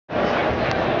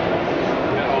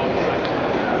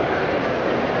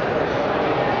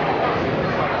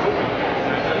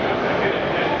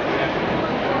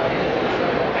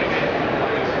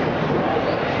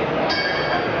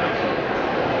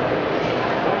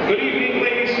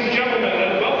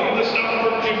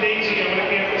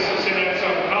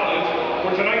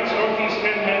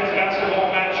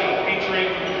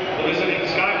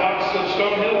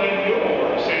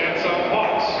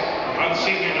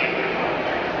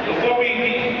Before we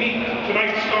meet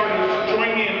tonight's starters,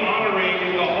 join me in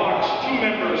honoring the Hawks'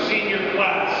 two-member senior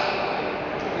class.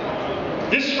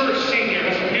 This first senior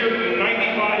has appeared in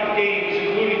 95 games,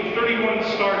 including 31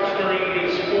 starts during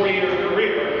his four-year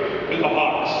career with the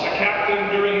Hawks. A captain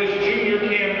during his junior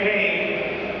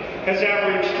campaign has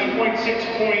averaged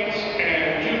 2.6 points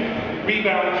and 2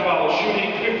 rebounds while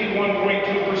shooting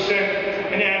 51.2%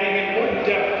 and adding important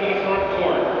depth to the front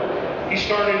court. He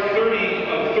started 30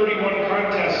 of 31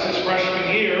 contests his freshman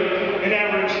year and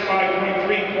averaged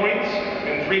 5.3 points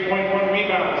and 3.1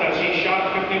 rebounds as he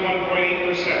shot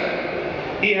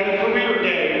 51.8%. He had a career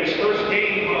day, his first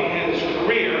game of his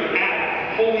career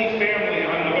at Holy Family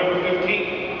on November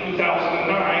 15,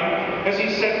 2009, as he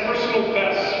set personal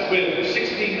bests with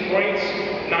 16 points,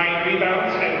 9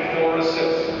 rebounds, and 4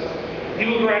 assists. He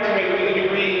will graduate with a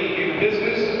degree in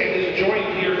business and is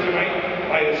joined here tonight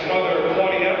by his mother,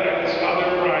 Claudia, and his father,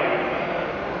 Ryan.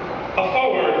 A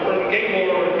forward from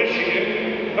Gaylord,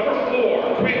 Michigan, number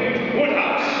 4, Quinn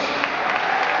Woodhouse.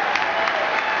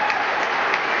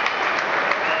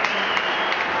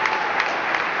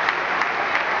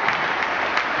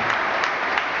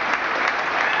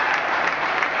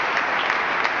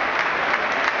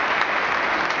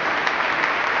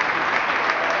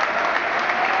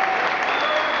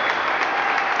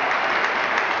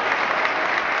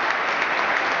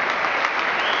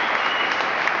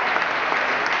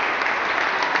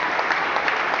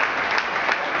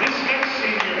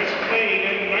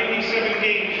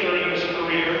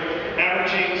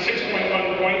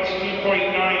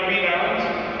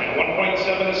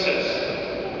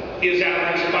 He has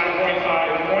averaged 5.5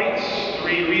 points,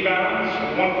 3 rebounds,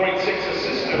 1.6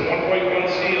 assists, and 1.1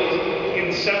 steals in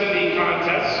 70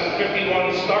 contests and 51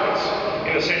 starts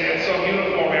in the St. Anselm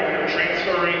uniform after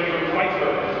transferring from Pfeiffer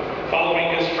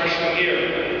following his freshman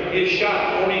year. He has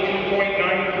shot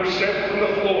 42.9% from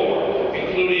the floor,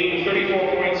 including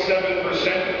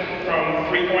 34.7% from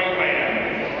three-point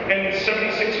land and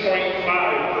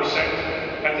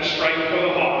 76.5% at the stripe for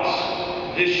the Hawks.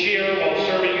 This year, while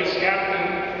serving as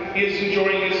captain, he is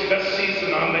enjoying his best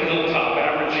season on the hilltop,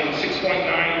 averaging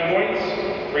 6.9 points,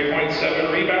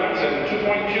 3.7 rebounds, and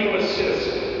 2.2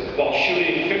 assists, while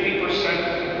shooting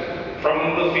 50%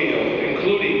 from the field,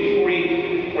 including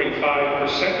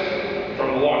 40.5% from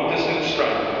the long-distance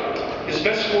stripe. His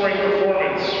best scoring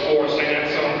performance for St.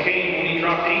 Anselm came when he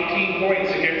dropped 18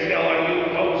 points against LIU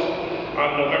Post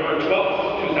on November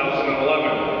 12,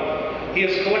 2011. He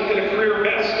has collected a career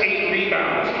best 8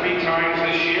 rebounds 3 times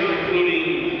this year,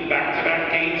 including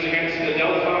back-to-back games against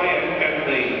Adelphi and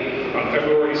Bentley on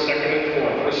February 2nd and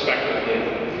 4th, respectively.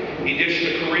 He dished a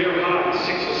career high 6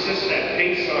 assists at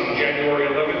pace on January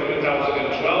 11th,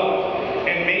 2012,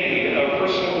 and made a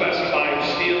personal best 5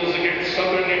 steals against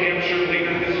Southern New Hampshire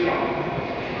later this month.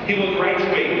 He will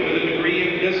graduate with a degree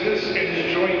in business and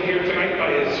is joined here tonight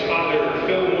by his father,